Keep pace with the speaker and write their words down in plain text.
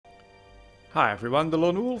Hi everyone,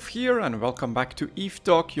 delonewolf here and welcome back to EVE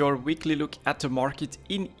Talk, your weekly look at the market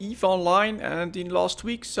in EVE Online. And in last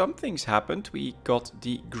week some things happened. We got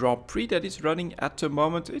the Grand Prix that is running at the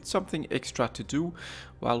moment. It's something extra to do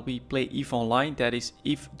while we play EVE Online, that is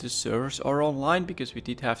if the servers are online, because we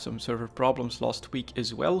did have some server problems last week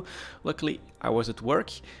as well. Luckily I was at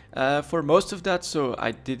work for most of that, so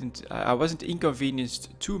I wasn't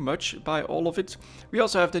inconvenienced too much by all of it. We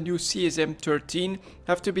also have the new CSM 13.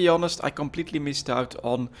 Have to be honest, I completely missed out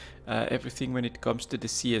on everything when it comes to the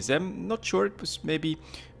CSM. Not sure, it was maybe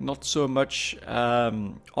not so much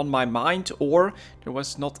on my mind, or there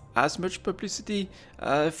was not as much publicity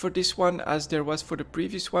for this one as there was for the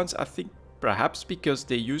previous ones. I think perhaps because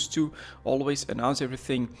they used to always announce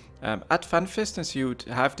everything at FanFest, and so you would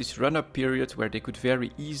have this run-up period where they could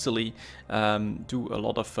very easily do a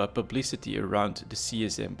lot of publicity around the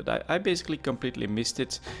CSM. But I basically completely missed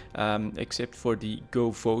it, except for the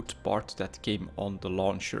Go Vote part that came on the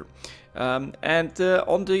launcher. And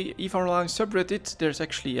on the EVE Online subreddit, there's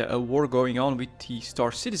actually a war going on with the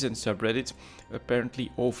Star Citizen subreddit,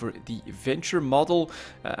 apparently over the venture model.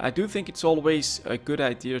 I do think it's always a good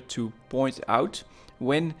idea to point out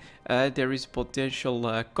when there is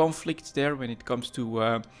potential conflict there when it comes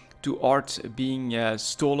to art being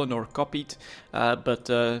stolen or copied, but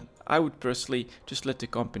I would personally just let the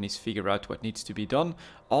companies figure out what needs to be done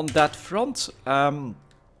on that front.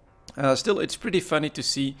 Still, it's pretty funny to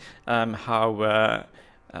see how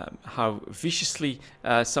viciously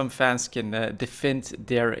some fans can defend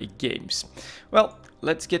their games. Well,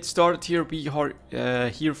 let's get started here. We are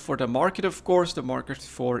here for the market, of course, the market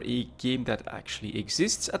for a game that actually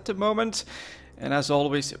exists at the moment. And as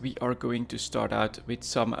always, we are going to start out with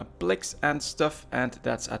some plex and stuff, and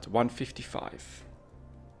that's at 155.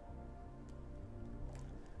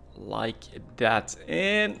 Like that.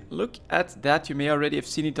 And look at that, you may already have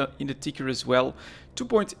seen it in the ticker as well.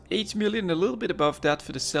 2.8 million, a little bit above that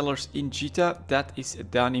for the sellers in Jita. That is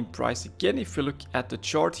down in price again. If you look at the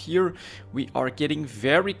chart here, we are getting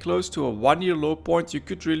very close to a 1-year low point. You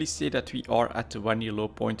could really say that we are at the 1-year low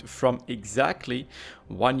point from exactly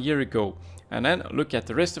 1 year ago. And then look at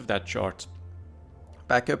the rest of that chart.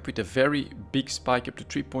 Back up with a very big spike up to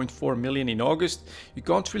 3.4 million in August. You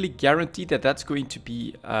can't really guarantee that that's going to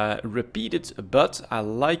be repeated, but I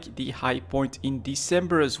like the high point in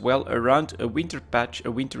December as well, around a winter patch,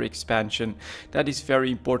 a winter expansion. That is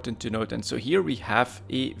very important to note. And so here we have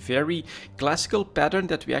a very classical pattern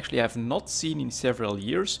that we actually have not seen in several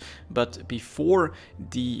years, but before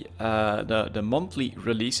the monthly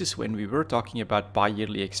releases, when we were talking about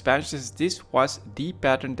bi-yearly expansions, this was the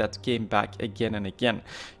pattern that came back again and again.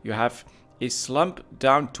 You have a slump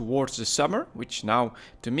down towards the summer, which now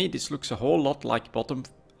to me this looks a whole lot like bottom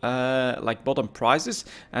prices,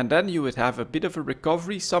 and then you would have a bit of a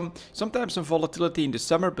recovery, sometimes some volatility in the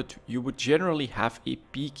summer, but you would generally have a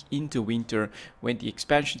peak into winter when the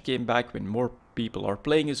expansion came back, when more people are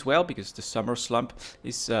playing as well, because the summer slump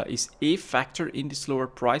is a factor in this lower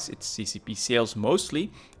price. It's CCP sales mostly,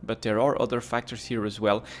 but there are other factors here as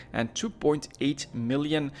well. And 2.8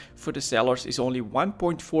 million for the sellers is only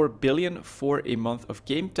 1.4 billion for a month of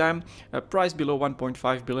game time. A price below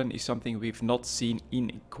 1.5 billion is something we've not seen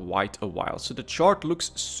in quite a while. So the chart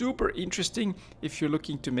looks super interesting if you're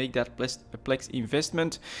looking to make that plex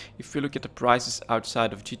investment. If you look at the prices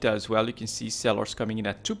outside of Jita as well, you can see sellers coming in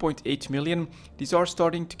at 2.8 million. These are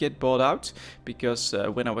starting to get bought out, because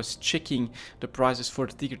when I was checking the prices for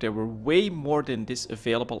the ticker, there were way more than this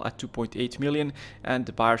available at 2.8 million, and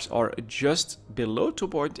the buyers are just below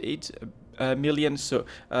 2.8 million. So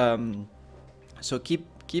so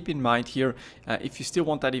keep in mind here, if you still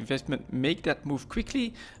want that investment, make that move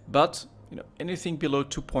quickly. But you know, anything below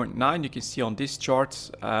 2.9, you can see on this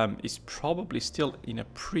chart, is probably still in a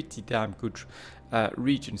pretty damn good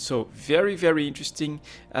region. So very, very interesting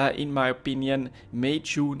in my opinion. May,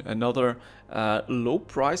 June, another low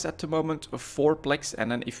price at the moment for plex.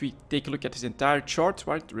 And then if we take a look at this entire chart,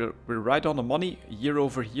 right, we're right on the money year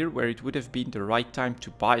over year, where it would have been the right time to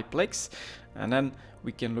buy plex. And then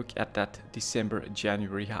we can look at that December,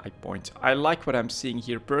 January high point. I like what I'm seeing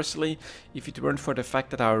here personally. If it weren't for the fact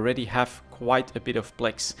that I already have quite a bit of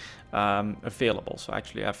plex available. So I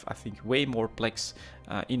actually have, I think, way more plex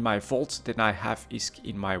in my vault than I have ISK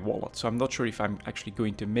in my wallet. So I'm not sure if I'm actually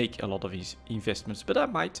going to make a lot of these investments, but I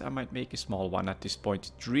might make a small one at this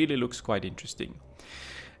point. It really looks quite interesting.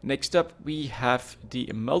 Next up, we have the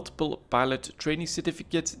multiple pilot training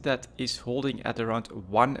certificate that is holding at around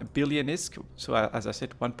 1 billion ISK. So as I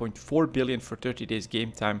said, 1.4 billion for 30 days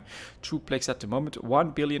game time through Plex at the moment, 1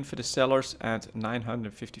 billion for the sellers and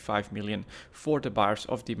 955 million for the buyers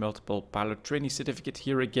of the multiple pilot training certificate.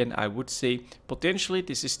 Here again, I would say potentially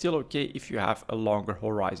this is still okay if you have a longer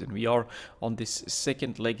horizon. We are on this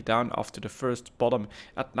second leg down after the first bottom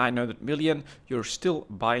at 900 million. You're still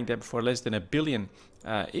buying them for less than a billion.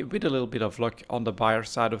 With a little bit of luck on the buyer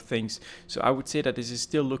side of things. So I would say that this is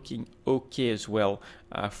still looking okay as well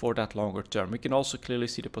for that longer term. We can also clearly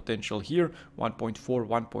see the potential here. 1.4,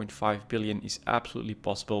 1.5 billion is absolutely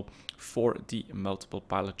possible for the multiple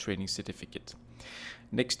pilot training certificate.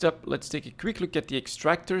 Next up, let's take a quick look at the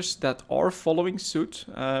extractors that are following suit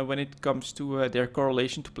when it comes to their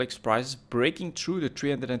correlation to Plex prices, breaking through the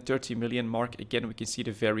 330 million mark. Again, we can see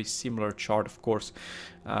the very similar chart, of course.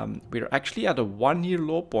 We're actually at a 1-year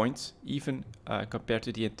low point, even compared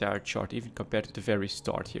to the entire chart, even compared to the very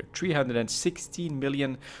start here. 316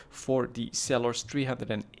 million for the sellers,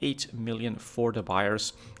 308 million for the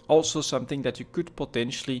buyers. Also something that you could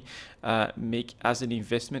potentially make as an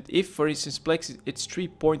investment. If, for instance, Plex, it's 3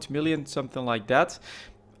 million, something like that.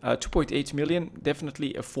 2.8 million,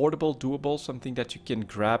 definitely affordable, doable, something that you can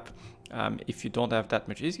grab if you don't have that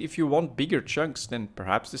much. If you want bigger chunks, then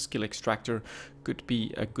perhaps the skill extractor could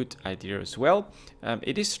be a good idea as well.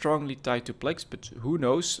 It is strongly tied to Plex, but who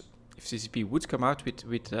knows? If CCP would come out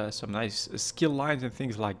with some nice skill lines and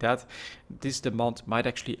things like that, this demand might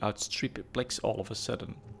actually outstrip Plex all of a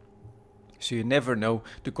sudden. So you never know.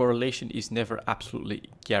 The correlation is never absolutely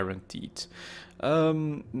guaranteed.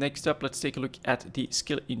 Next up, let's take a look at the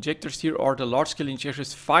skill injectors. Here are the large skill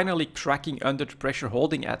injectors finally cracking under the pressure,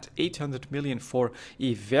 holding at 800 million for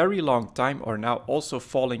a very long time, or now also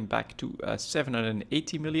falling back to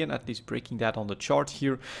 780 million, at least breaking that on the chart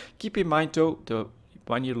here. Keep in mind though, the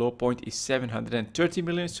 1-year low point is 730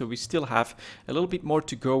 million, so we still have a little bit more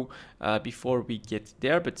to go before we get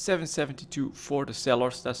there, but 772 for the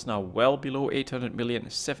sellers, that's now well below 800 million,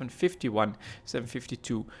 751,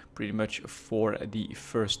 752 pretty much for the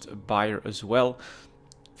first buyer as well.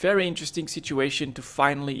 Very interesting situation to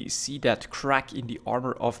finally see that crack in the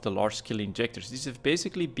armor of the large scale injectors. These have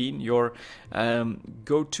basically been your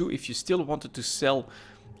go-to if you still wanted to sell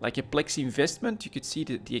like a Plex investment. You could see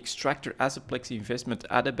the extractor as a Plex investment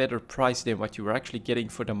at a better price than what you were actually getting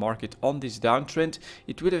for the market on this downtrend.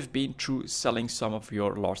 It would have been through selling some of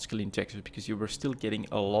your large scale injectors, because you were still getting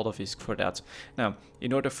a lot of ISK for that. Now,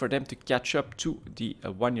 in order for them to catch up to the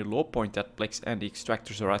 1-year low point that Plex and the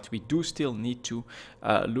extractors are at, we do still need to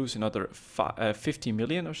lose another 50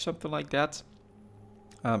 million or something like that.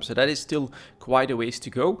 So that is still quite a ways to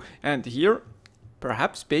go. And here,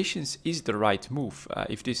 perhaps patience is the right move.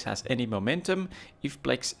 If this has any momentum, if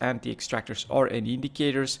Plex and the extractors are any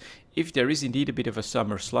indicators, if there is indeed a bit of a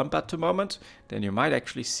summer slump at the moment, then you might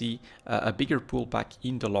actually see a bigger pullback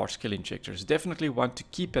in the large scale injectors. Definitely want to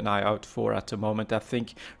keep an eye out for at the moment, I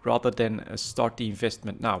think, rather than start the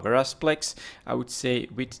investment now. Whereas Plex, I would say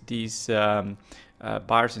with these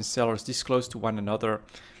buyers and sellers this close to one another,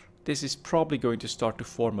 this is probably going to start to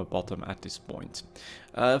form a bottom at this point.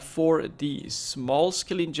 For the small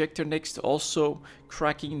scale injector next, also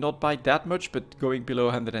cracking not by that much, but going below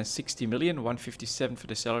 160 million, 157 for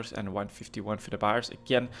the sellers and 151 for the buyers.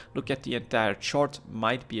 Again, look at the entire chart.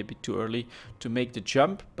 Might be a bit too early to make the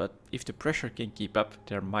jump, but if the pressure can keep up,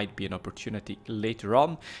 there might be an opportunity later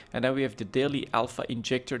on. And then we have the daily alpha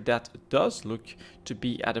injector that does look to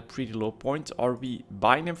be at a pretty low point. Are we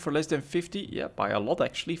buying them for less than 50? Yeah, by a lot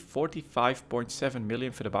actually. 45.7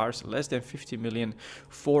 million for the buyers, less than 50 million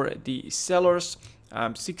for the sellers.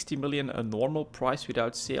 60 million a normal price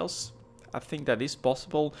without sales. I think that is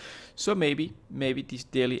possible. So maybe these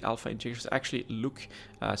daily alpha injectors actually look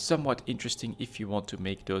somewhat interesting if you want to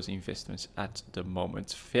make those investments at the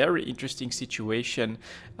moment. Very interesting situation.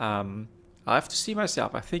 I have to see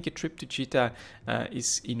myself. I think a trip to Cheetah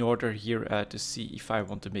is in order here to see if I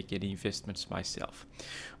want to make any investments myself.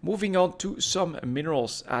 Moving on to some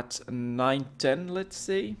minerals at 910, let's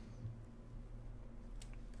say.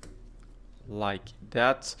 Like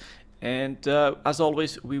that. And as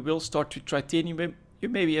always, we will start with titanium. You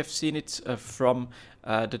maybe have seen it from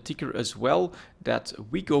the ticker as well, that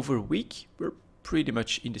week over week we're pretty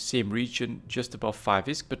much in the same region, just above 5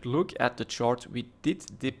 ISK. But look at the chart, we did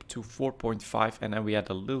dip to 4.5 and then we had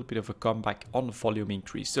a little bit of a comeback on the volume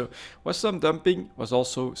increase. So was some dumping, was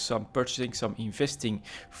also some purchasing, some investing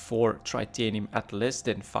for titanium at less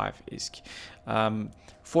than 5 ISK.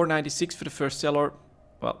 496 for the first seller.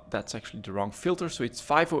 well, that's actually the wrong filter. So it's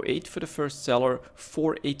 508 for the first seller,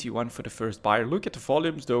 481 for the first buyer. Look at the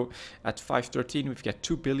volumes though. At 513, we've got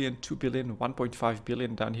 2 billion, 2 billion, 1.5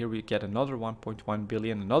 billion. Down here, we get another 1.1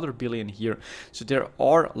 billion, another billion here. So there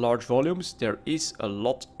are large volumes. There is a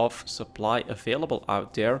lot of supply available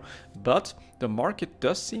out there, but the market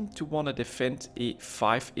does seem to want to defend a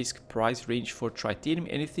 5 ISK price range for titanium.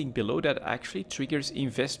 Anything below that actually triggers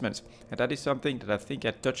investment. And that is something that I think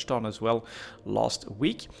I touched on as well last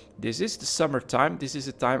week. This is the summertime. This is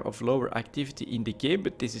a time of lower activity in the game,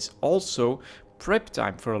 but this is also prep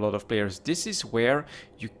time for a lot of players. This is where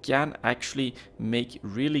you can actually make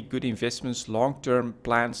really good investments, long-term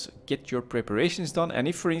plans, get your preparations done. And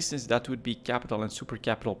if, for instance, that would be capital and super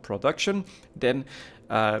capital production, then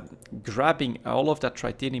grabbing all of that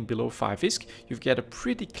titanium below 5 ISK, you've got a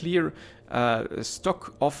pretty clear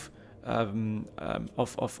stock of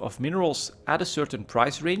minerals at a certain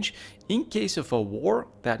price range. In case of a war,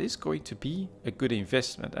 that is going to be a good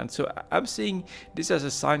investment. And so I'm seeing this as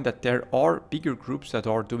a sign that there are bigger groups that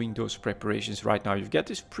are doing those preparations right now. You've got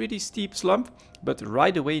this pretty steep slump, but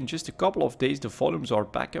right away in just a couple of days the volumes are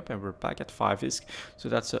back up and we're back at 5 ISK. So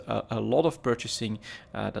that's a lot of purchasing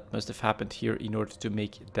that must have happened here in order to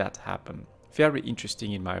make that happen. Very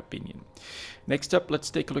interesting in my opinion. Next up, let's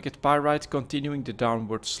take a look at pyrite, continuing the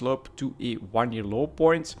downward slope to a 1-year low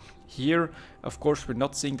point. Here, of course, we're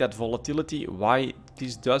not seeing that volatility. Why?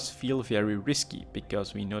 This does feel very risky,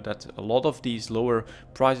 because we know that a lot of these lower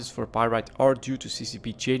prices for pyrite are due to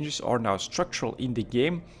CCP changes, are now structural in the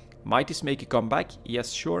game. Might this make a comeback?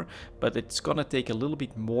 Yes, sure, but it's gonna take a little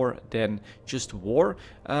bit more than just war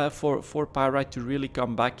for pyrite to really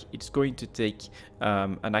come back. It's going to take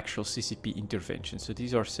an actual CCP intervention. So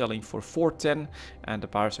these are selling for 410 and the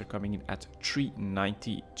buyers are coming in at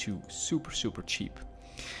 392. Super cheap.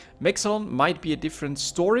 Mexalon might be a different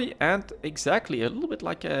story, and exactly a little bit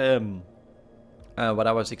like what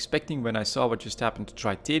I was expecting when I saw what just happened to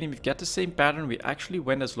titanium. We've got the same pattern. We actually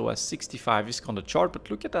went as low as 65 ISK on the chart,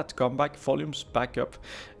 but look at that comeback. Volumes back up,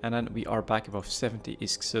 and then we are back above 70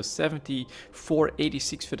 ISK. So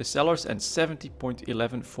 74.86 for the sellers and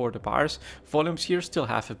 70.11 for the buyers. Volumes here still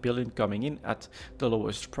 500 million coming in at the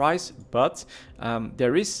lowest price, but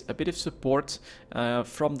there is a bit of support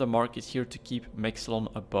from the market here to keep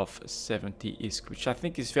Mexalon above 70 ISK, which I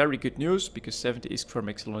think is very good news, because 70 ISK for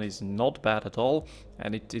Mexalon is not bad at all.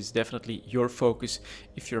 And it is definitely your focus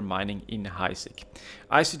if you're mining in HiSec.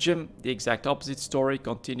 Isogem, the exact opposite story,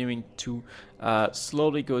 continuing to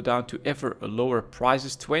slowly go down to ever lower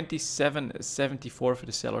prices. 27.74 for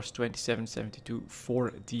the sellers, 27.72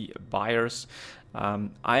 for the buyers.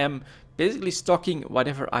 I am basically stocking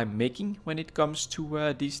whatever I'm making when it comes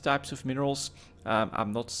to these types of minerals.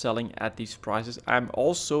 I'm not selling at these prices. I'm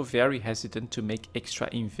also very hesitant to make extra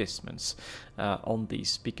investments on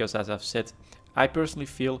these, because as I've said, I personally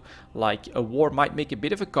feel like a war might make a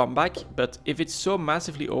bit of a comeback, but if it's so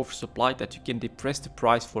massively oversupplied that you can depress the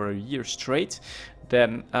price for a year straight,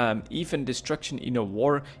 then even destruction in a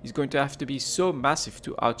war is going to have to be so massive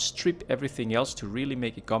to outstrip everything else to really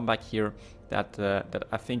make a comeback here, that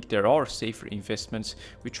I think there are safer investments,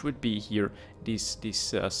 which would be here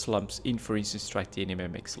these slumps in, for instance, titanium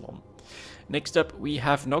and Mexalon. Next up, we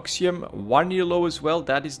have Noxium, 1-year low as well.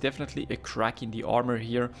 That is definitely a crack in the armor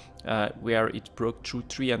here, where it broke through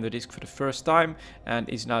 300 ISK for the first time and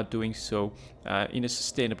is now doing so in a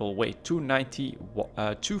sustainable way.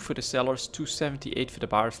 292 for the sellers, 278 for the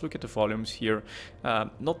buyers. Look at the volumes here.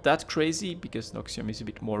 Not that crazy, because Noxium is a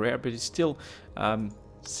bit more rare, but it's still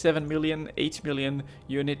 7 million, 8 million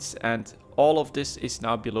units, and all of this is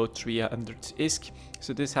now below 300 ISK.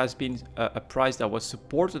 So this has been a price that was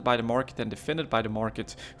supported by the market and defended by the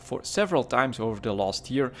market for several times over the last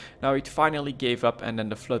year. Now it finally gave up, and then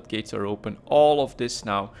the floodgates are open. All of this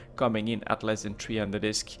now coming in at less than 300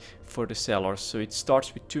 ISK for the sellers. So it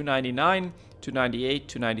starts with 299, 298,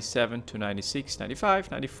 297, 296,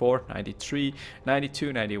 95, 94, 93,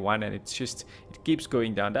 92, 91, and it keeps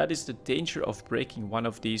going down. That is the danger of breaking one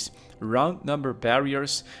of these round number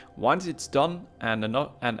barriers. Once it's done and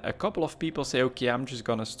a couple of people say, okay, I'm just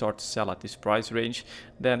gonna start to sell at this price range,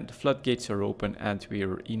 then the floodgates are open and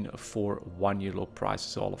we're in for 1-year low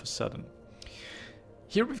prices all of a sudden.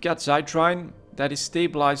 Here we've got Zydrine that is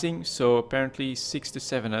stabilizing, so apparently 600 to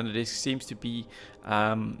 700 ISK seems to be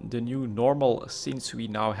the new normal, since we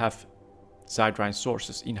now have Zydrine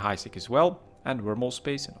sources in HiSec as well, and wormhole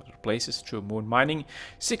space and other places through moon mining.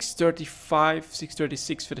 635,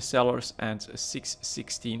 636 for the sellers and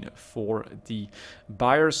 616 for the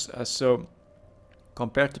buyers. So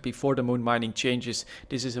Compared to before the moon mining changes,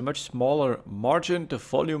 this is a much smaller margin. The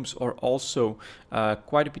volumes are also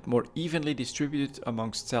quite a bit more evenly distributed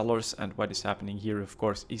amongst sellers, and what is happening here, of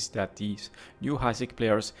course, is that these new high-sec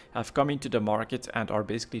players have come into the market and are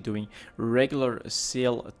basically doing regular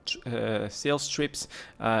sales trips,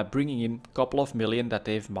 bringing in a couple of million that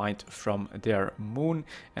they've mined from their moon,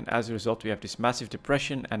 and as a result we have this massive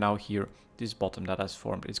depression, and now here this bottom that has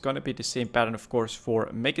formed. It's going to be the same pattern, of course, for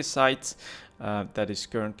Megasite that is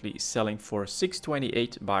currently selling for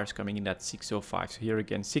 628, buyers coming in at 605. So here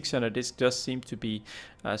again, 600 disc does seem to be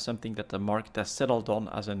something that the market has settled on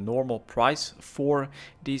as a normal price for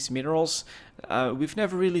these minerals. We've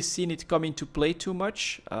never really seen it come into play too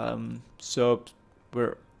much, so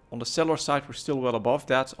we're on the seller side, we're still well above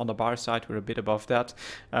that. On the buyer side, we're a bit above that.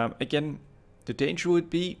 Again, the danger would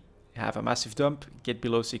be have a massive dump, get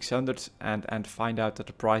below 600 and find out that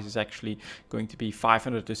the price is actually going to be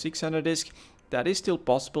 500 to 600 disc. That is still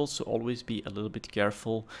possible, so always be a little bit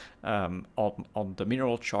careful on the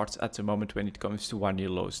mineral charts at the moment when it comes to 1 year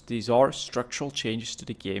lows. These are structural changes to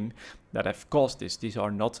the game that have caused this. These are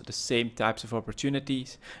not the same types of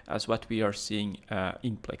opportunities as what we are seeing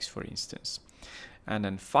in Plex, for instance. And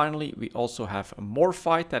then finally, we also have a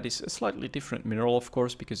Morphite. That is a slightly different mineral, of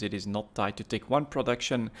course, because it is not tied to Tick 1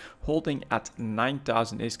 production, holding at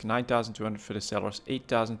 9,000 ISK, 9,200 for the sellers,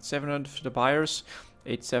 8,700 for the buyers,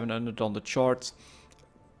 8,700 on the chart.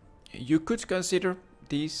 You could consider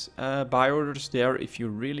these buy orders there if you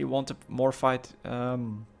really want a Morphite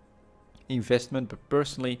investment, but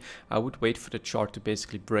personally I would wait for the chart to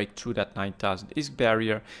basically break through that 9,000 ISK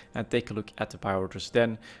barrier and take a look at the buy orders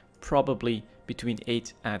then. Probably between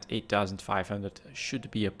 8 and 8,500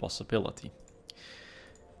 should be a possibility.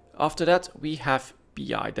 After that we have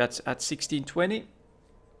PI, that's at 1620.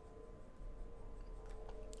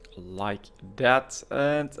 Like that,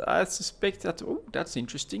 and I suspect that, oh, that's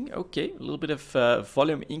interesting. Okay, a little bit of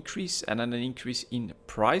volume increase and then an increase in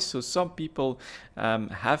price. So some people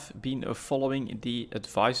have been following the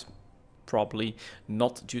advice, probably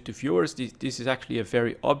not due to viewers. This is actually a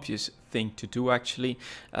very obvious thing to do actually.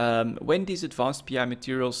 When these advanced PI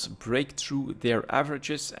materials break through their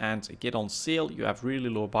averages and get on sale, you have really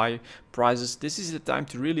low buy prices. This is the time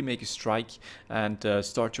to really make a strike and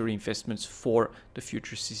start your investments for the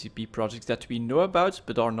future CCP projects that we know about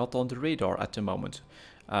but are not on the radar at the moment.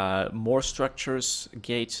 More structures,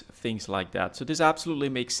 gates, things like that. So this absolutely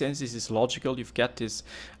makes sense. This is logical. You've got this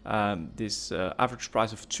average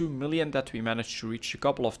price of 2 million that we managed to reach a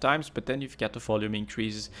couple of times, but then you've got the volume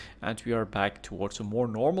increases and we are back towards a more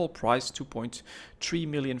normal price, 2.3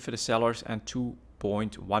 million for the sellers and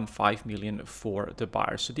 2.15 million for the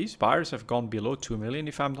buyers. So these buyers have gone below 2 million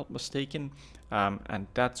if I'm not mistaken. And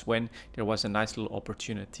that's when there was a nice little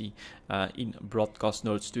opportunity in broadcast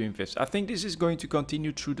nodes to invest. I think this is going to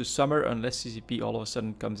continue through the summer unless CCP all of a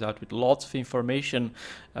sudden comes out with lots of information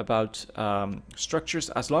about structures.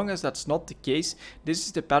 As long as that's not the case, this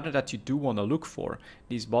is the pattern that you do want to look for.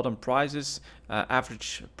 These bottom prices,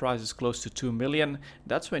 average prices close to 2 million,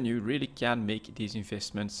 that's when you really can make these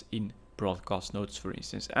investments in broadcast nodes, for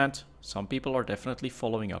instance. And some people are definitely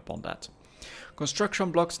following up on that.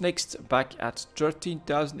 Construction blocks next, back at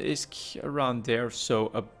 13,000 ISK, around there, so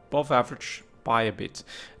above average by a bit.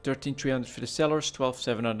 13,300 for the sellers,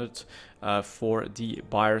 12,700 for the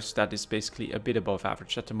buyers. That is basically a bit above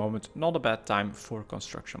average at the moment. Not a bad time for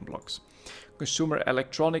construction blocks. Consumer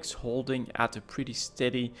electronics holding at a pretty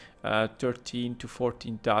steady 13 to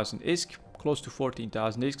 14,000 ISK, close to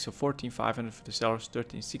 14,000 ISK, so 14,500 for the sellers,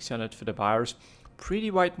 13,600 for the buyers.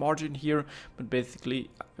 Pretty wide margin here, but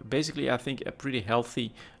basically I think a pretty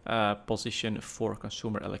healthy position for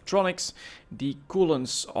consumer electronics. The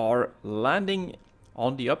coolants are landing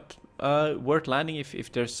on the upward landing,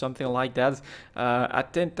 if there's something like that,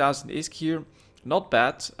 at 10,000 ISK here. Not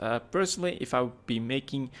bad. Personally, if I would be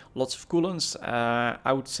making lots of coolants,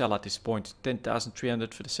 I would sell at this point.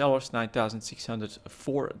 10,300 for the sellers, 9,600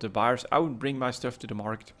 for the buyers. I would bring my stuff to the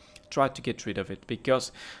market, try to get rid of it,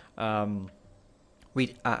 because I'm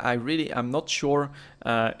not sure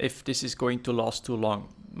if this is going to last too long.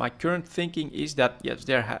 My current thinking is that yes,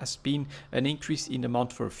 there has been an increase in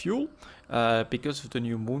demand for fuel because of the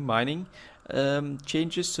new moon mining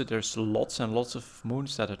changes. So there's lots and lots of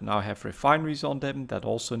moons that now have refineries on them that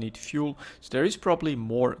also need fuel. So there is probably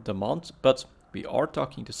more demand, but we are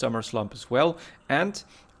talking the summer slump as well. And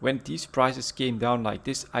when these prices came down like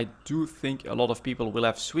this, I do think a lot of people will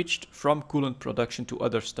have switched from coolant production to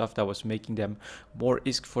other stuff that was making them more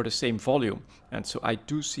ISK for the same volume. And so I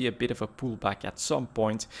do see a bit of a pullback at some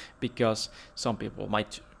point, because some people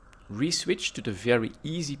might re-switch to the very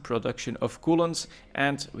easy production of coolants,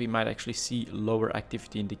 and we might actually see lower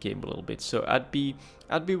activity in the game a little bit. So I'd be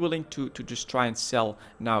willing to just try and sell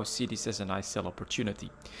now, see this as a nice sell opportunity.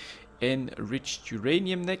 Enriched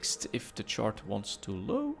uranium next, if the chart wants to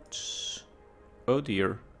load. Oh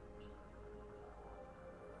dear.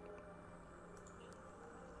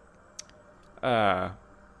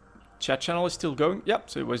 Chat channel is still going. Yep,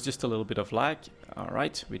 so it was just a little bit of lag. All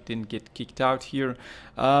right, we didn't get kicked out here.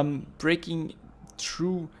 Breaking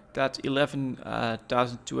through that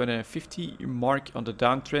 11,250 mark on the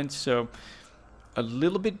downtrend, so a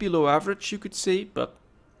little bit below average, you could say, but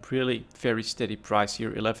really very steady price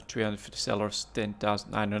here. 11,300 for the sellers,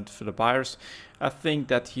 10,900 for the buyers. I think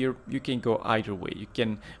that here you can go either way. You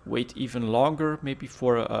can wait even longer, maybe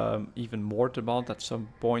for even more demand at some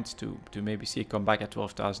point to maybe see a comeback at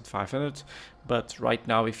 12,500. But right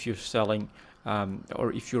now, if you're selling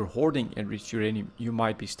or if you're hoarding enriched uranium, you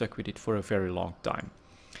might be stuck with it for a very long time.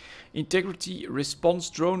 Integrity response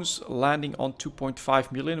drones landing on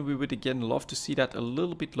 2.5 million. We would again love to see that a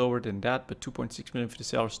little bit lower than that, but 2.6 million for the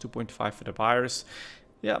sellers, 2.5 for the buyers.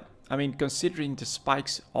 Yeah, I mean, considering the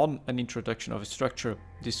spikes on an introduction of a structure,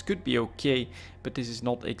 this could be okay, but this is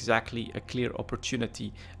not exactly a clear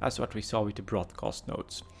opportunity as what we saw with the broadcast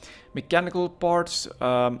nodes. Mechanical parts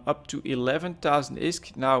up to 11,000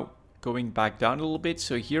 ISK. Now going back down a little bit.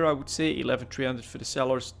 So here I would say 11,300 for the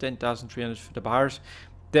sellers, 10,300 for the buyers.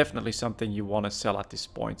 Definitely something you want to sell at this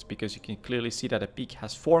point, because you can clearly see that a peak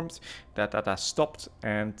has formed, that has stopped,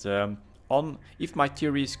 and if my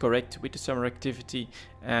theory is correct with the summer activity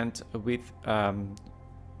and with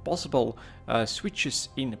possible switches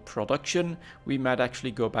in production, we might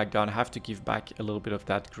actually go back down, have to give back a little bit of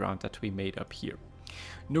that ground that we made up here.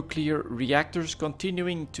 Nuclear reactors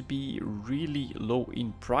continuing to be really low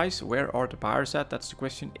in price. Where are the buyers at? That's the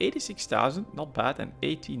question. 86,000, not bad, and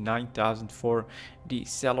 89,000 for the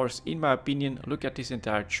sellers. In my opinion, look at this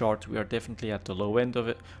entire chart. We are definitely at the low end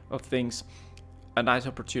of things. A nice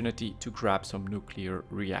opportunity to grab some nuclear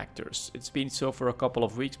reactors. It's been so for a couple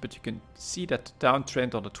of weeks, but you can see that the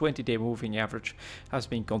downtrend on the 20-day moving average has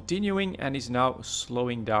been continuing and is now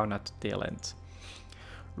slowing down at the tail end.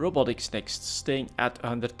 Robotics next, staying at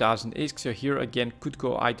 100,000 ISK. So here again could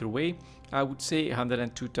go either way. I would say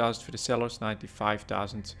 102,000 for the sellers,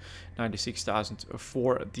 95,000, 96,000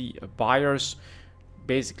 for the buyers.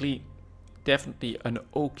 Basically, definitely an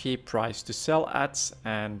okay price to sell at,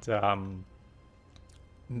 and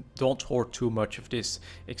don't hoard too much of this,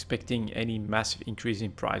 expecting any massive increase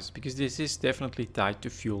in price, because this is definitely tied to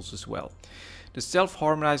fuels as well. The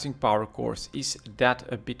self-harmonizing power cores, is that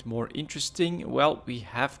a bit more interesting? Well, we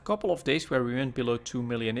have a couple of days where we went below 2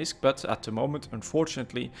 million ISK, but at the moment,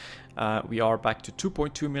 unfortunately, we are back to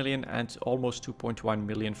 2.2 million and almost 2.1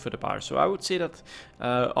 million for the buyer. So I would say that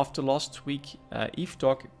after last week EVE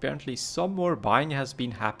talk, apparently some more buying has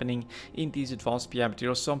been happening in these advanced PI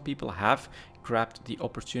materials. Some people have grabbed the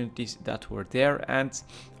opportunities that were there, and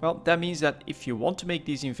well, that means that if you want to make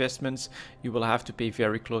these investments, you will have to pay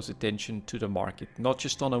very close attention to the market, not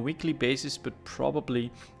just on a weekly basis, but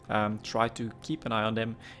probably try to keep an eye on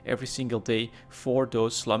them every single day for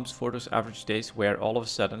those slumps, for those average days where all of a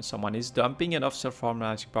sudden someone is dumping enough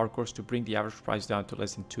self-harmonizing power cores to bring the average price down to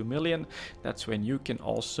less than 2 million. That's when you can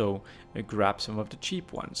also grab some of the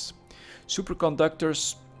cheap ones.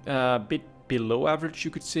 Superconductors, a bit below average,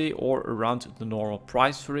 you could say, or around the normal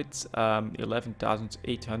price for it.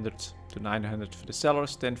 11,800 to 900 for the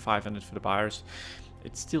sellers, 10,500 for the buyers.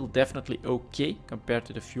 It's still definitely okay compared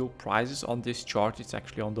to the fuel prices on this chart. It's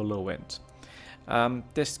actually on the low end.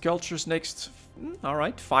 Test cultures next. All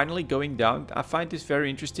right, finally going down. I find this very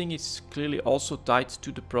interesting. It's clearly also tied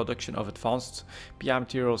to the production of advanced PI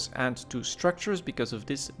materials and to structures because of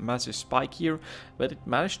this massive spike here, but it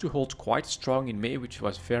managed to hold quite strong in May, which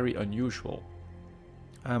was very unusual.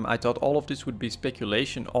 I thought all of this would be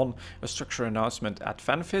speculation on a structure announcement at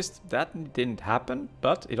FanFest. That didn't happen,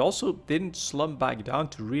 but it also didn't slump back down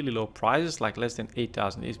to really low prices, like less than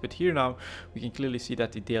 8,000 ISK. But here now we can clearly see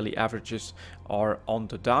that the daily averages are on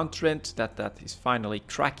the downtrend, that is finally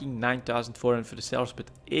cracking. 9,400 for the sellers,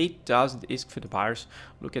 but 8,000 ISK for the buyers.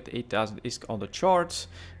 Look at 8,000 ISK on the charts.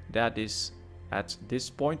 That is at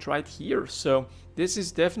this point right here. So this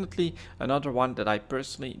is definitely another one that I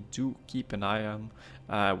personally do keep an eye on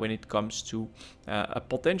when it comes to a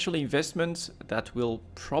potential investment that will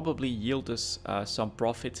probably yield us some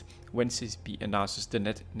profit when CCP announces the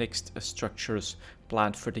next structures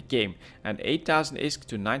planned for the game. And 8,000 ISK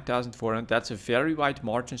to 9,400, that's a very wide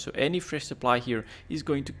margin, so any fresh supply here is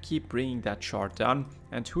going to keep bringing that chart down.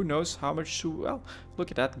 And who knows how much to, well,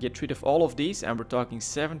 look at that, get rid of all of these, and we're talking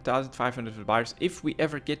 7,500 for buyers. If we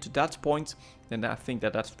ever get to that point, then I think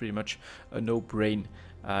that that's pretty much a no-brain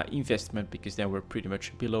investment, because then we're pretty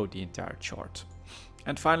much below the entire chart.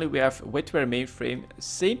 And finally, we have wetware mainframe.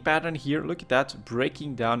 Same pattern here. Look at that,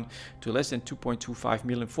 breaking down to less than 2.25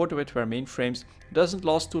 million for the wetware mainframes. Doesn't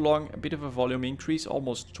last too long. A bit of a volume increase,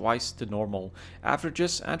 almost twice the normal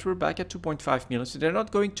averages. And we're back at 2.5 million. So they're not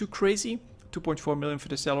going too crazy. 2.4 million for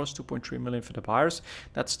the sellers, 2.3 million for the buyers.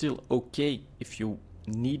 That's still okay if you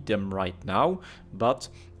need them right now. But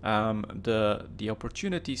the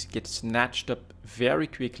opportunities get snatched up very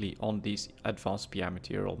quickly on these advanced PI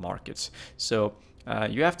material markets. So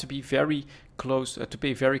you have to be very close, to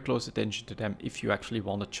pay very close attention to them if you actually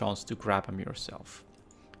want a chance to grab them yourself.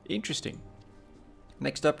 Interesting.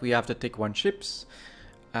 Next up, we have the Tech 1 chips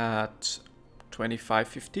at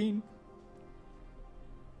 25.15.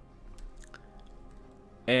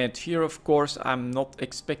 And here, of course, I'm not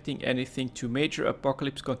expecting anything too major.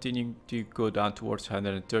 Apocalypse continuing to go down towards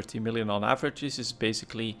 130 million on average. This is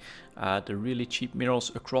basically the really cheap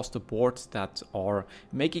minerals across the board that are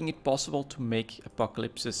making it possible to make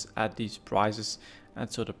apocalypses at these prices. And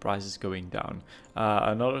so the price is going down.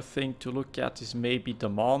 Another thing to look at is maybe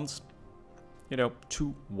demand. You know,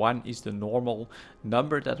 2-1 is the normal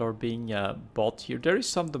number that are being bought here. There is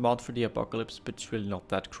some demand for the apocalypse, but it's really not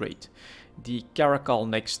that great. The Caracal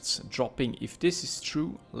next dropping, if this is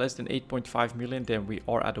true, less than 8.5 million, then we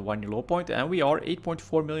are at a 1-year low point, and we are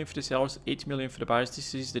 8.4 million for the sellers, 8 million for the buyers.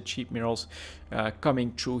 This is the cheap minerals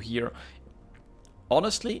coming through here.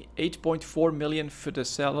 Honestly, 8.4 million for the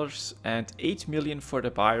sellers and 8 million for the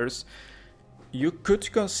buyers. You could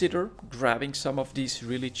consider grabbing some of these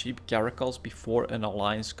really cheap Caracals before an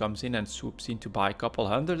alliance comes in and swoops in to buy a couple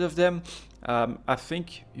hundred of them. I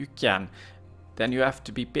think you can. Then you have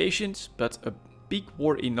to be patient, but a big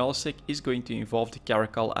war in Nullsec is going to involve the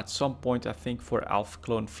Caracal at some point, I think, for Alpha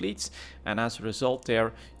clone fleets. And as a result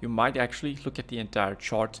there, you might actually look at the entire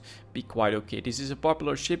chart, be quite okay. This is a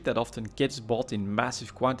popular ship that often gets bought in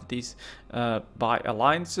massive quantities by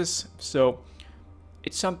alliances. So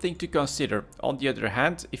it's something to consider. On the other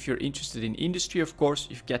hand, if you're interested in industry, of course,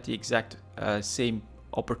 you've got the exact same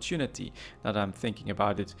opportunity that I'm thinking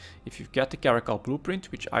about it. If you've got the Caracal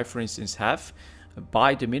blueprint, which I, for instance, have,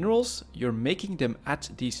 buy the minerals, you're making them at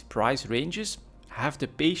these price ranges, have the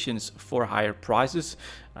patience for higher prices,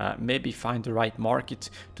 maybe find the right market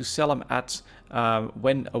to sell them at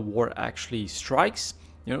when a war actually strikes.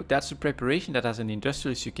 You know, that's the preparation that as an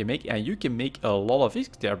industrialist you can make, and you can make a lot of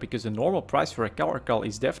ISK there, because the normal price for a Caracal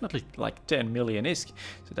is definitely like 10 million ISK.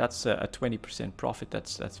 So that's a 20% profit.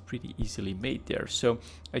 That's pretty easily made there. So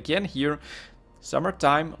again here,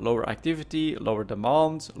 summertime, lower activity, lower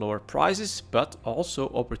demand, lower prices, but also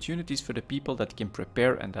opportunities for the people that can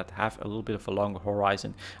prepare and that have a little bit of a longer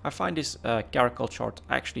horizon. I find this Caracal chart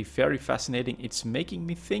actually very fascinating. It's making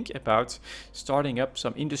me think about starting up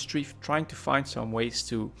some industry, trying to find some ways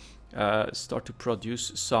to start to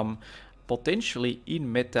produce some potentially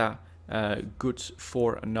in meta goods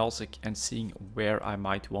for Nullsec, and seeing where I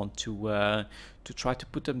might want to try to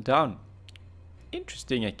put them down.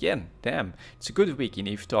 Interesting again, damn. It's a good week in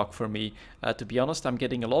EVE Talk for me. To be honest, I'm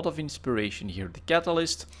getting a lot of inspiration here. The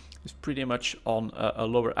Catalyst is pretty much on a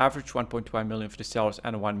lower average, 1.1 million for the sellers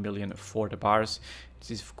and 1 million for the buyers.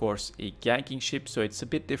 This is of course a ganking ship, so it's a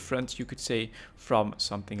bit different, you could say, from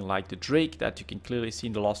something like the Drake that you can clearly see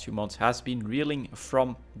in the last few months has been reeling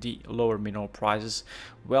from the lower mineral prices,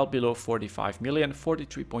 well below 45 million,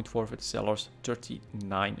 43.4 for the sellers,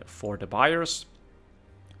 39 for the buyers.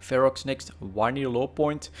 Ferox next, 1-year low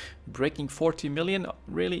point, breaking 40 million,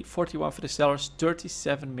 really 41 for the sellers,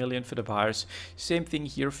 37 million for the buyers. Same thing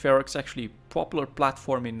here, Ferox actually popular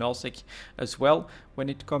platform in Nullsec as well. When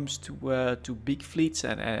it comes to big fleets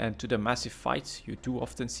and to the massive fights, you do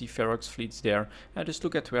often see Ferox fleets there. And just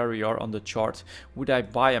look at where we are on the chart. Would I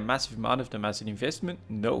buy a massive amount of them as an investment?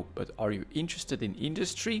 No, but are you interested in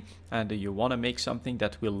industry and do you want to make something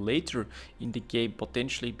that will later in the game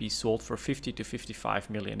potentially be sold for 50 to 55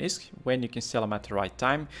 million ISK when you can sell them at the right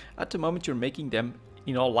time? At the moment you're making them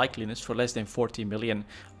in all likeliness for less than 40 million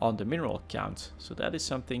on the mineral count. So that is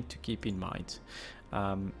something to keep in mind.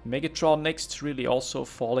 Megatron next, really also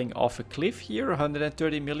falling off a cliff here,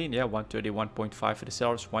 130 million, yeah, 131.5 for the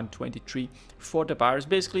sellers, 123 for the buyers.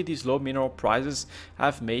 Basically, these low mineral prices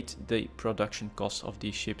have made the production costs of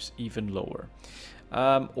these ships even lower.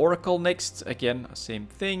 Oracle next, again, same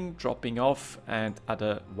thing, dropping off and at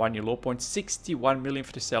a 1-year low point, 61 million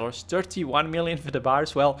for the sellers, 31 million for the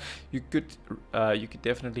buyers. Well, you could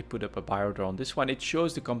definitely put up a buy order on this one. It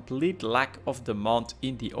shows the complete lack of demand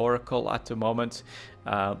in the Oracle at the moment.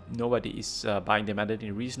 Nobody is buying them at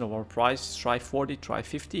any reasonable price. Try 40, try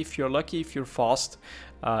 50. If you're lucky, if you're fast,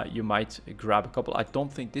 you might grab a couple. I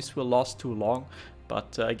don't think this will last too long,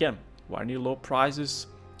 but again, 1-year low prices.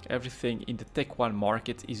 Everything in the Tech 1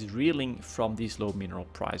 market is reeling from these low mineral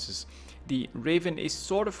prices. The Raven is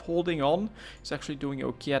sort of holding on. It's actually doing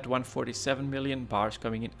okay at 147 million. Bars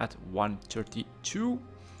coming in at 132.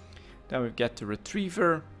 Then we've got the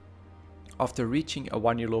Retriever. After reaching a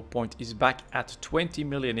 1-year low point, is back at 20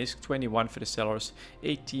 million ISK, 21 for the sellers,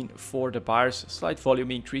 18 for the buyers. Slight volume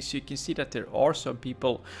increase. You can see that there are some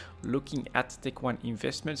people looking at Tech 1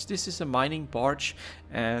 investments. This is a mining barge,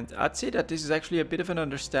 and I'd say that this is actually a bit of an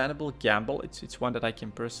understandable gamble. It's one that I can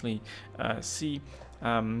personally see.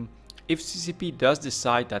 If CCP does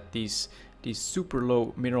decide that these super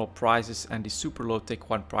low mineral prices and these super low Tech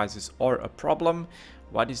 1 prices are a problem,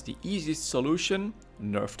 what is the easiest solution?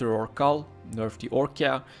 Nerf the Orcal, nerf the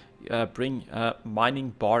Orca, bring mining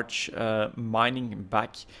barge mining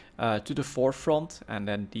back to the forefront, and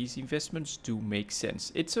then these investments do make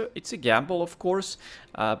sense. It's a gamble, of course,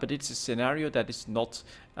 but it's a scenario that is not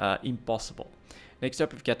impossible. Next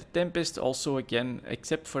up, we've got the Tempest. Also, again,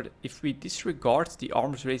 except for if we disregard the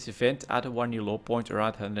arms race event at a 1-year low point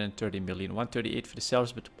around 130 million, 138 for the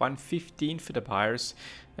sellers, but 115 for the buyers.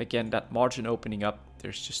 Again, that margin opening up,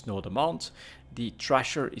 there's just no demand. The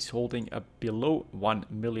Thrasher is holding a below 1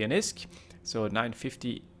 million ISK, so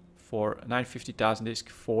 950,000 ISK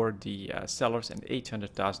for the sellers and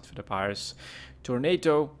 800,000 for the buyers.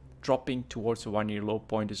 Tornado dropping towards a 1-year low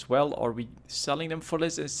point as well. Are we selling them for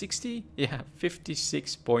less than 60? Yeah,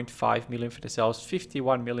 56.5 million for the sellers,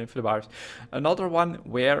 51 million for the buyers. Another one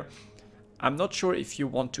where I'm not sure if you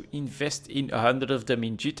want to invest in 100 of them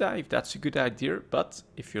in JITA, if that's a good idea, but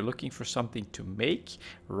if you're looking for something to make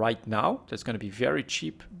right now, that's going to be very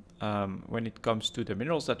cheap when it comes to the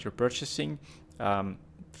minerals that you're purchasing.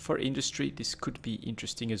 For industry, this could be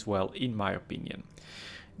interesting as well, in my opinion.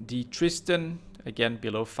 The Tristan, again,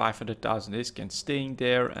 below 500,000 ISK and staying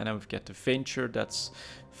there. And then we've got the Venture that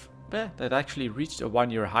actually reached a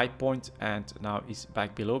 1-year high point and now is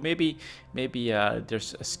back below. Maybe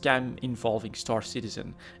there's a scam involving Star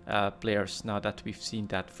Citizen players now that we've seen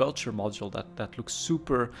that Vulture module that looks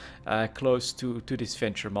super close to this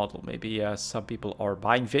Venture model. Maybe some people are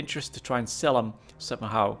buying Ventures to try and sell them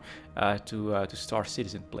somehow to Star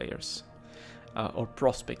Citizen players. Or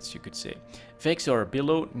prospects, you could say. Vexor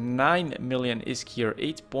below 9 million ISK here,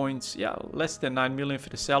 8 points, yeah, less than 9 million for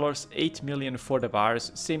the sellers, 8 million for the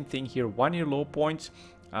buyers. Same thing here, 1-year low point.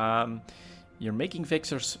 You're making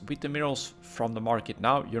Vexors with the minerals from the market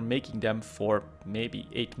now. You're making them for maybe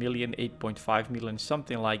 8 million, 8.5 million,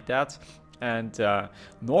 something like that. And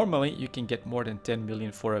normally you can get more than 10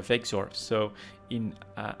 million for a Vexor. So in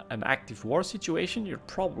an active war situation, you're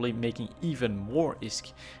probably making even more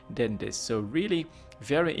ISK than this. So really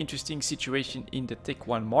very interesting situation in the Tech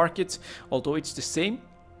 1 market. Although it's the same,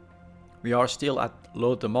 we are still at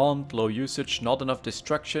low demand, low usage, not enough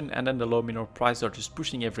destruction, and then the low mineral prices are just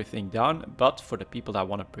pushing everything down. But for the people that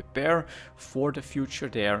want to prepare for the future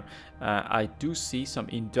there, I do see some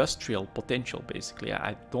industrial potential, basically.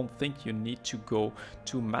 I don't think you need to go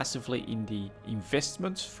too massively in the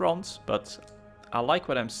investments front, but I like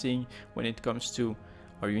what I'm seeing when it comes to,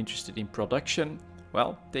 are you interested in production?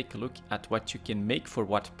 Well, take a look at what you can make for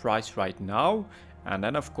what price right now, and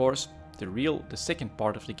then of course the second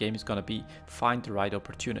part of the game is going to be find the right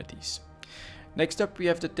opportunities. Next up, we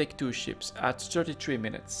have the Tech 2 ships at 33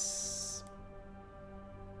 minutes.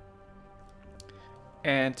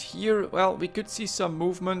 And here, well, we could see some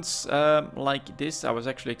movements like this. I was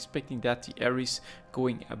actually expecting that the Ares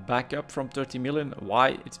going back up from 30 million.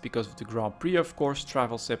 Why? It's because of the Grand Prix, of course.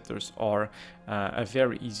 Travel scepters are a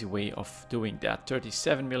very easy way of doing that.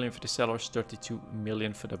 37 million for the sellers, 32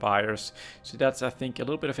 million for the buyers. So that's, I think, a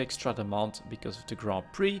little bit of extra demand because of the Grand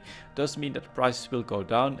Prix. Does mean that the prices will go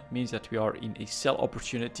down. It means that we are in a sell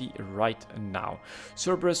opportunity right now.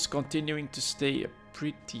 Cerberus continuing to stay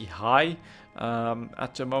pretty high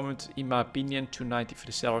at the moment, in my opinion. 290 for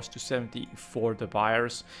the sellers, 270 for the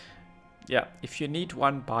buyers. yeah, if you need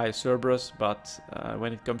one, buy a Cerberus, but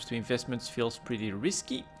when it comes to investments, feels pretty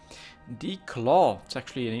risky. The Claw, it's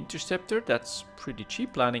actually an interceptor that's pretty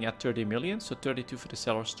cheap, landing at 30 million, so 32 for the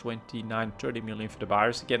sellers, 29, 30 million for the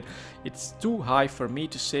buyers. Again, it's too high for me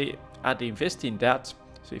to say I'd invest in that,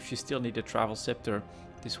 so if you still need a travel scepter,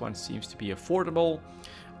 this one seems to be affordable.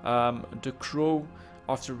 The Crow,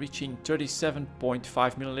 after reaching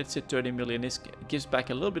 37.5 million, let's say 30 million, gives back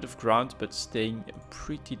a little bit of ground, but staying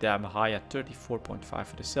pretty damn high at 34.5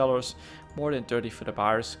 for the sellers, more than 30 for the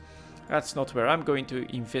buyers. That's not where I'm going to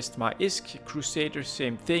invest my ISK. Crusader,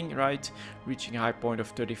 same thing, right? Reaching a high point of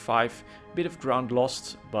 35. Bit of ground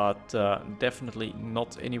lost, but definitely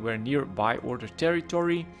not anywhere near buy order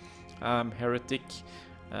territory. Heretic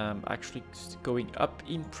actually going up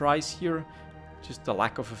in price here. Just the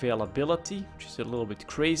lack of availability, which is a little bit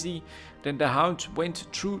crazy. Then the Hound went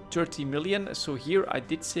through 30 million. So here I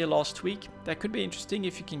did say last week, that could be interesting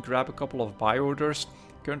if you can grab a couple of buy orders.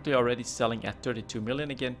 Currently already selling at 32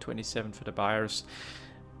 million again, 27 for the buyers.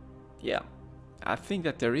 Yeah, I think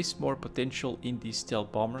that there is more potential in these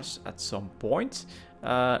stealth bombers at some point.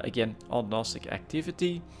 Again, on Gnostic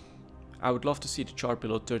activity. I would love to see the chart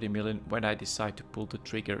below 30 million when I decide to pull the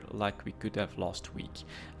trigger like we could have last week.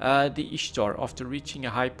 The Ishtar, after reaching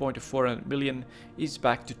a high point of 400 million, is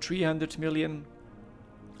back to 300 million.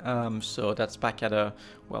 So that's back at a,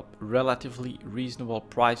 well, relatively reasonable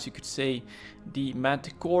price, you could say. The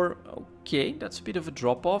Manticore, okay, that's a bit of a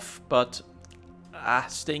drop off, but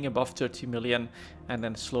staying above 30 million and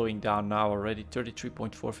then slowing down now already.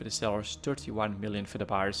 33.4 for the sellers, 31 million for the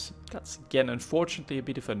buyers. That's again, unfortunately, a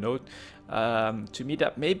bit of a note. To me,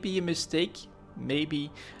 that may be a mistake.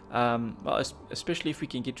 Maybe, well, especially if we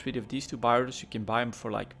can get rid of these two buy orders, you can buy them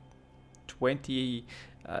for like 20,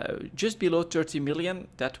 just below 30 million.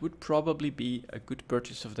 That would probably be a good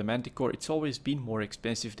purchase of the Manticore. It's always been more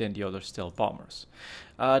expensive than the other stealth bombers.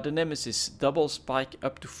 The Nemesis double spike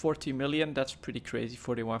up to 40 million. That's pretty crazy.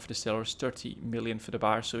 41 for the sellers, 30 million for the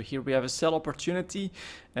buyers. So here we have a sell opportunity,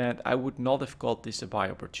 and I would not have called this a buy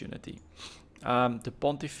opportunity. The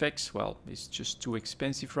Pontifex, well, it's just too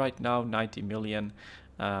expensive right now, 90 million.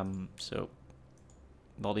 So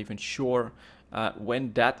not even sure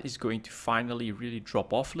when that is going to finally really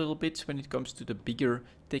drop off a little bit when it comes to the bigger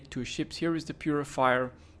Take 2 ships. Here is the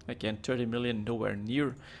Purifier, again 30 million, nowhere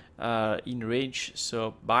near in range.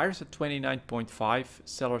 So buyers at 29.5,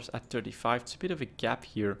 sellers at 35. It's a bit of a gap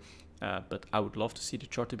here, but I would love to see the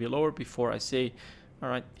chart to be lower before I say, all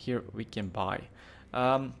right, here we can buy.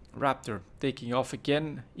 Raptor taking off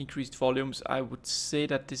again, increased volumes. I would say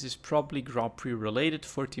that this is probably Grand Prix related.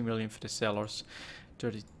 40 million for the sellers,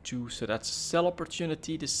 32, so that's a sell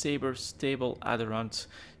opportunity. The Saber stable at around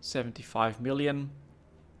 75 million.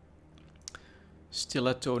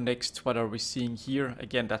 Stiletto next, what are we seeing here?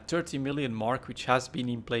 Again, that 30 million mark, which has been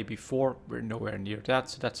in play before, we're nowhere near that,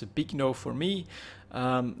 so that's a big no for me.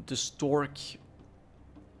 The Stork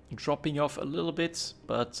dropping off a little bit,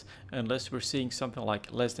 but unless we're seeing something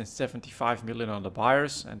like less than 75 million on the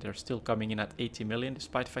buyers, and they're still coming in at 80 million,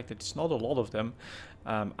 despite the fact that it's not a lot of them,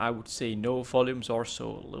 I would say no. Volumes are so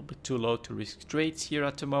a little bit too low to risk trades here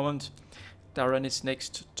at the moment. Darren is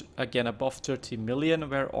next, again above 30 million.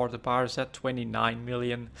 Where are the buyers at? 29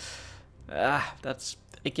 million. That's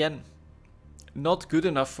again not good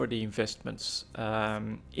enough for the investments,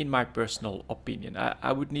 in my personal opinion.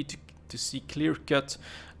 I would need to see clear-cut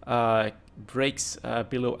breaks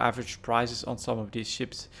below average prices on some of these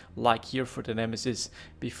ships, like here for the Nemesis,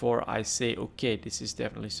 before I say, okay, this is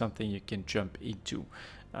definitely something you can jump into.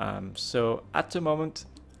 So at the moment,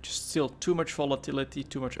 just still too much volatility,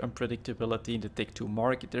 too much unpredictability in the Take 2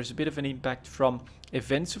 market. There's a bit of an impact from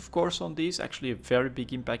events, of course, on these. Actually, a very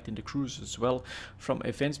big impact in the cruisers as well from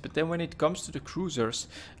events. But then when it comes to the cruisers,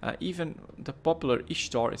 even the popular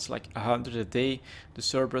Ishtar, it's like 100 a day. The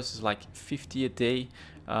Cerberus is like 50 a day.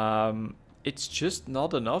 It's just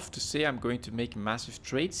not enough to say I'm going to make massive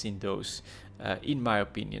trades in those, in my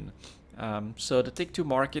opinion. So the Take 2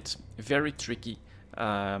 market, very tricky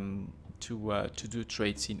to do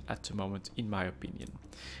trades in at the moment, in my opinion.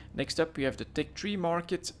 Next up, we have the Take 3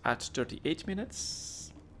 market at 38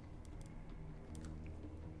 minutes.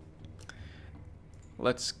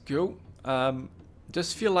 Let's go.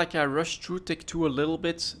 Does feel like I rushed through Take 2 a little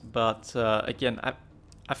bit, but again,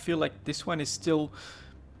 I feel like this one is still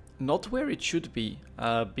not where it should be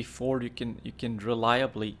before you can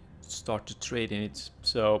reliably start to trade in it.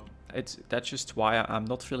 So that's just why I'm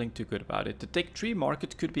not feeling too good about it. The Take 3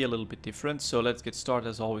 market could be a little bit different, so let's get started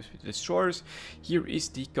as always with the destroyers. Here is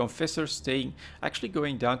the Confessor staying, actually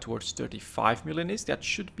going down towards 35 million. That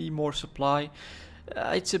should be more supply.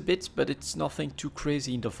 It's a bit, but it's nothing too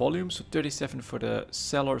crazy in the volume. So 37 for the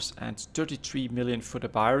sellers and 33 million for the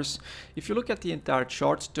buyers. If you look at the entire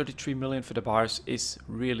chart, 33 million for the buyers is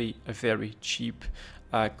really a very cheap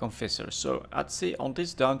confessor. So I'd say on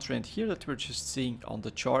this downtrend here that we're just seeing on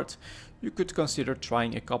the chart, you could consider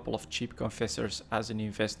trying a couple of cheap confessors as an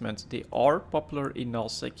investment. They are popular in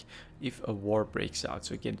nullsec if a war breaks out.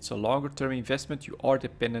 So again, it's a longer term investment. You are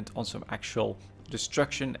dependent on some actual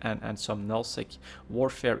destruction and some nullsec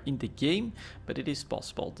warfare in the game, but it is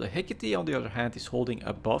possible. The Hecate, on the other hand, is holding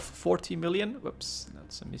above 40 million. Whoops,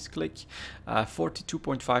 that's a misclick.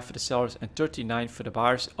 42.5 for the sellers and 39 for the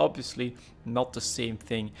buyers. Obviously not the same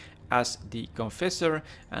thing as the confessor,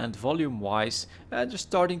 and volume wise just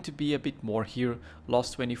starting to be a bit more here.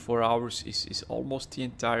 Last 24 hours is almost the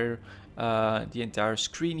entire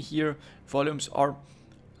screen here. Volumes are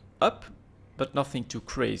up, but nothing too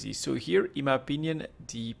crazy. So here, in my opinion,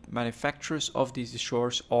 the manufacturers of these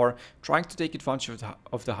shores are trying to take advantage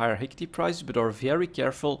of the higher Hecate prices, but are very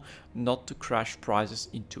careful not to crash prices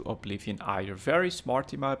into oblivion either. Very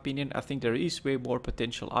smart, in my opinion. I think there is way more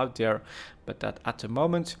potential out there, but that at the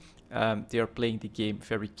moment, they are playing the game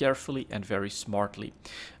very carefully and very smartly.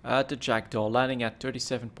 The Jackdaw landing at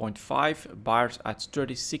 37.5, buyers at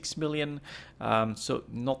 36 million, so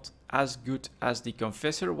not as good as the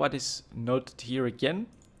confessor. What is noted here again,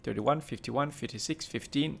 31, 51, 56,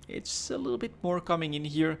 15, it's a little bit more coming in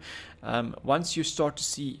here. Once you start to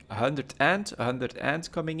see 100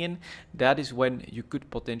 and coming in, that is when you could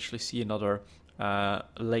potentially see another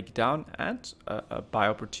leg down and a buy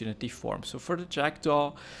opportunity form. So for the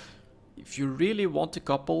Jackdaw, if you really want a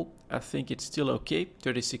couple, I think it's still okay.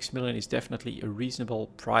 36 million is definitely a reasonable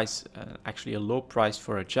price, actually a low price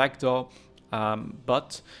for a Jackdaw,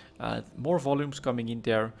 but more volumes coming in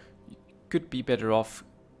there. You could be better off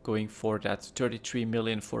going for that 33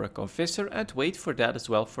 million for a confessor and wait for that as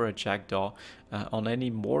well for a Jackdaw. On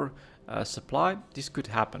any more supply, this could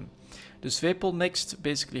happen. The Zwepel next,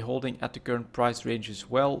 basically holding at the current price range as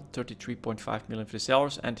well, 33.5 million for the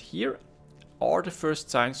sellers, and here are the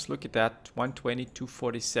first signs. Look at that, 120,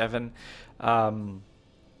 247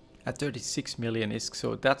 at 36 million ISK.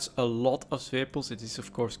 So that's a lot of Zwepels. It is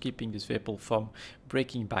of course keeping the Zwepel from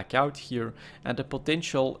breaking back out here, and the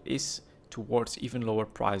potential is towards even lower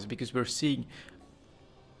price, because we're seeing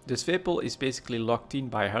the Zwepel is basically locked in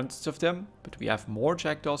by hundreds of them, but we have more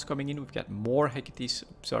Jackdaws coming in. We've got more Hecates.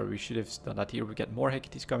 Sorry, we should have done that here. We get more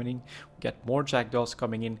Hecates coming in. We get more Jackdaws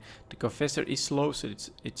coming in. The confessor is slow, so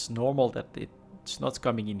it's normal that it's not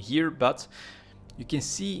coming in here, but you can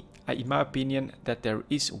see, in my opinion, that there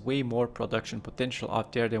is way more production potential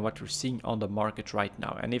out there than what we're seeing on the market right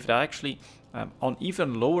now. And if that actually on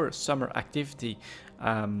even lower summer activity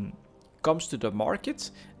comes to the market,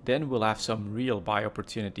 then we'll have some real buy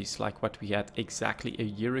opportunities like what we had exactly a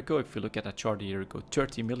year ago. If you look at that chart a year ago,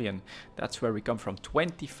 30 million, that's where we come from,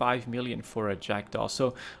 25 million for a Jackdaw.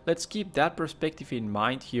 So let's keep that perspective in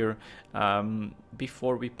mind here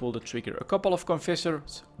before we pull the trigger. A couple of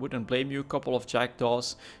confessors, wouldn't blame you. A couple of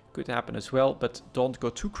Jackdaws could happen as well, but don't go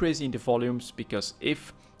too crazy in the volumes, because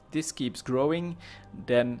if this keeps growing,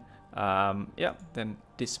 then yeah, then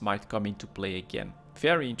this might come into play again.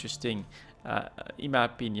 Very interesting. In my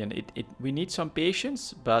opinion, we need some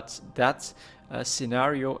patience, but that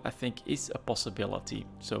scenario I think is a possibility.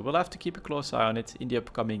 So we'll have to keep a close eye on it in the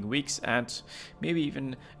upcoming weeks, and maybe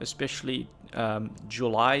even especially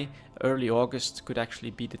July, early August could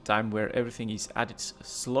actually be the time where everything is at its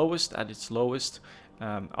slowest, at its lowest.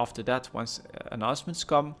 After that, once announcements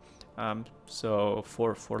come, so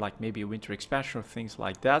for like maybe a winter expansion or things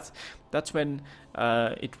like that, that's when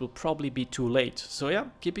it will probably be too late. So yeah,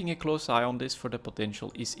 keeping a close eye on this for the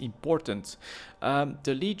potential is important.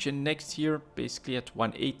 The Legion next year, basically at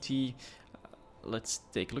 180. Let's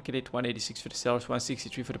take a look at it. 186 for the sellers,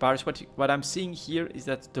 163 for the buyers. What I'm seeing here is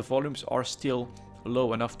that the volumes are still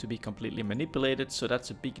low enough to be completely manipulated, so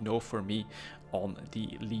that's a big no for me on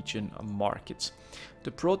the Legion market.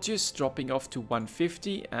 The Proteus dropping off to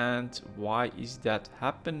 150, and why is that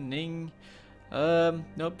happening?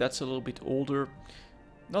 Nope, that's a little bit older.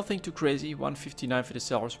 Nothing too crazy. 159 for the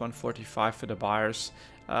sellers, 145 for the buyers.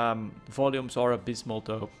 Volumes are abysmal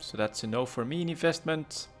though, so that's a no for me in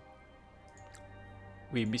investment.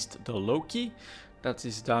 We missed the Loki. That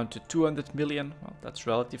is down to 200 million. Well, that's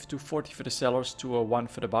relative. 240 for the sellers, 201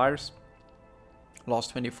 for the buyers.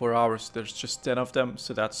 Last 24 hours, there's just 10 of them.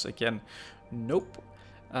 So that's, again, nope.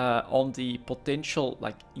 on the potential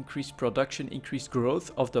like increased production, increased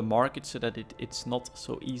growth of the market, so that it's not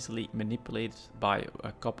so easily manipulated by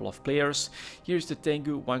a couple of players. Here's the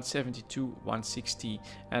Tengu 172, 160,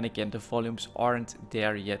 and again the volumes aren't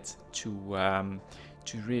there yet to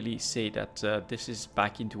really say that this is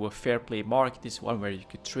back into a fair play market. This is one where you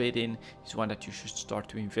could trade in, is one that you should start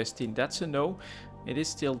to invest in. That's a no. It is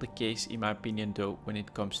still the case, in my opinion, though, when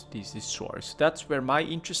it comes to these destroyers. That's where my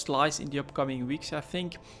interest lies in the upcoming weeks, I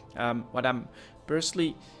think. What I'm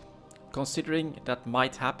personally considering that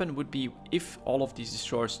might happen would be if all of these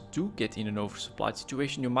destroyers do get in an oversupplied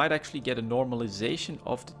situation, you might actually get a normalization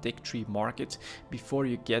of the tech tree market before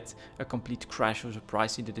you get a complete crash of the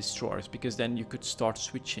price in the destroyers, because then you could start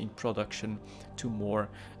switching production to more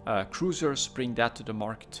cruisers, bring that to the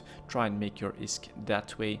market, try and make your ISK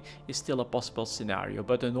that way is still a possible scenario.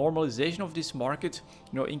 But the normalization of this market,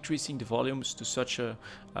 you know, increasing the volumes to such a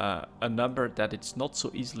number that it's not so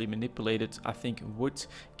easily manipulated, I think would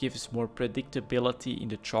give us more predictability in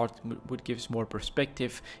the chart, would give us more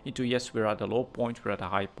perspective into, yes, we're at a low point, we're at a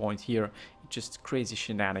high point here. Just crazy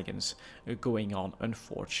shenanigans going on,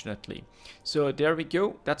 unfortunately. So there we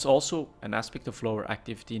go. That's also an aspect of lower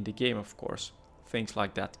activity in the game, of course. Things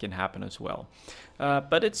like that can happen as well.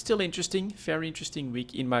 But it's still interesting, very interesting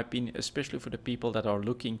week in my opinion, especially for the people that are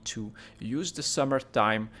looking to use the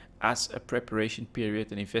summertime as a preparation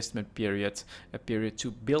period, an investment period, a period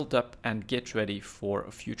to build up and get ready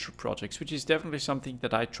for future projects, which is definitely something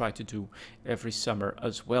that I try to do every summer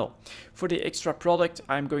as well. For the extra product,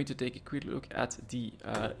 I'm going to take a quick look at the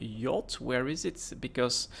Yacht. Where is it?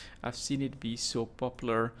 Because I've seen it be so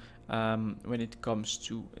popular when it comes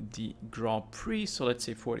to the Grand Prix. So let's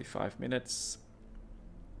say 45 minutes.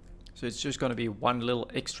 So it's just going to be one little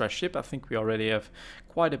extra ship. I think we already have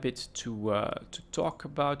quite a bit to talk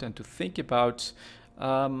about and to think about.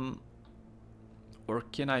 Or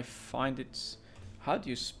can I find it? How do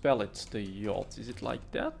you spell it, the Yacht? Is it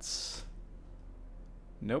like that?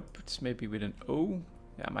 Nope, it's maybe with an O.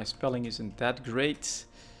 Yeah, my spelling isn't that great.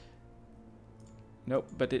 Nope,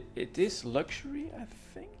 but it is luxury, I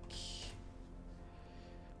think.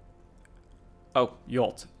 Oh,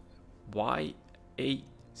 Yacht. Y-A-C-H-T.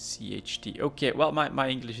 Okay, well, my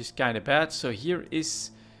English is kind of bad. So here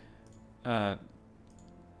is it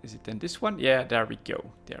then this one? Yeah, there we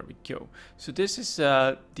go. There we go. So this is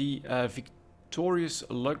the Victorious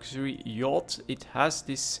Luxury Yacht. It has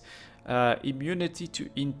this immunity to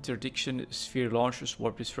interdiction, sphere launchers,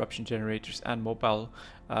 warp disruption generators, and mobile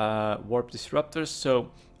warp disruptors.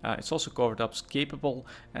 So it's also covered up capable,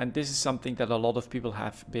 and this is something that a lot of people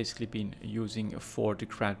have basically been using for the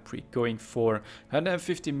Grand Prix, going for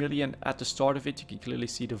 150 million at the start of it. You can clearly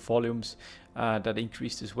see the volumes that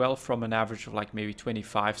increased as well, from an average of like maybe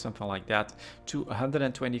 25, something like that, to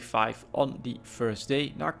 125 on the first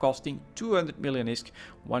day, now costing 200 million ISK,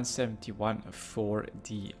 171 for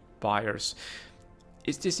the buyers.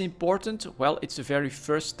 Is this important? Well, it's the very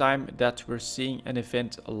first time that we're seeing an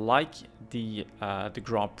event like the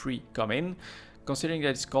Grand Prix come in. Considering that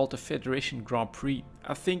it's called the Federation Grand Prix,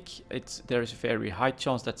 I think there's a very high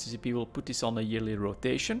chance that CCP will put this on a yearly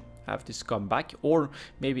rotation, have this come back, or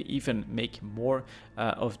maybe even make more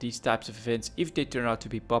of these types of events if they turn out to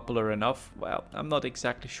be popular enough. Well, I'm not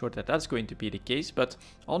exactly sure that that's going to be the case, but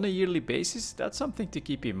on a yearly basis, that's something to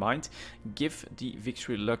keep in mind. Give the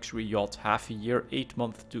Victory Luxury Yacht half a year, 8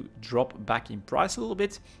 months to drop back in price a little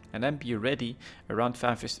bit, and then be ready around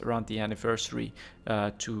FanFest, around the anniversary,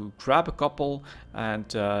 to grab a couple and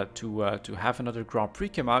to have another Grand Prix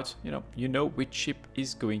come out. You know which ship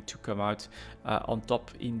is going to come out on top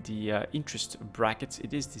in the interest brackets.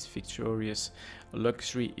 It is this Victorious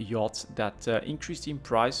Luxury Yacht that increased in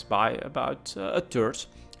price by about a third.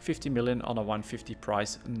 50 million on a 150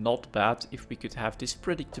 price, not bad if we could have this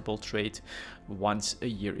predictable trade once a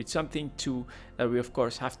year. It's something that we of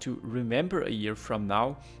course have to remember a year from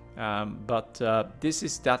now. But this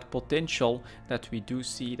is that potential that we do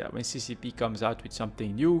see, that when CCP comes out with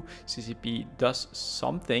something new, CCP does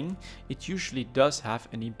something, it usually does have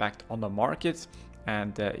an impact on the market.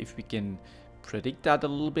 And if we can predict that a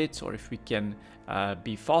little bit, or if we can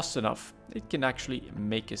be fast enough, it can actually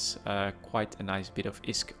make us quite a nice bit of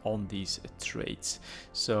ISK on these trades.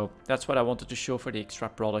 So that's what I wanted to show for the extra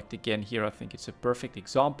product. Again, here I think it's a perfect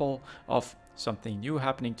example of something new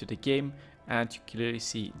happening to the game, and you clearly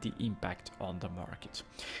see the impact on the market.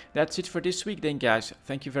 That's it for this week then, guys.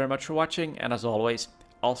 Thank you very much for watching, and as always,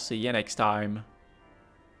 I'll see you next time.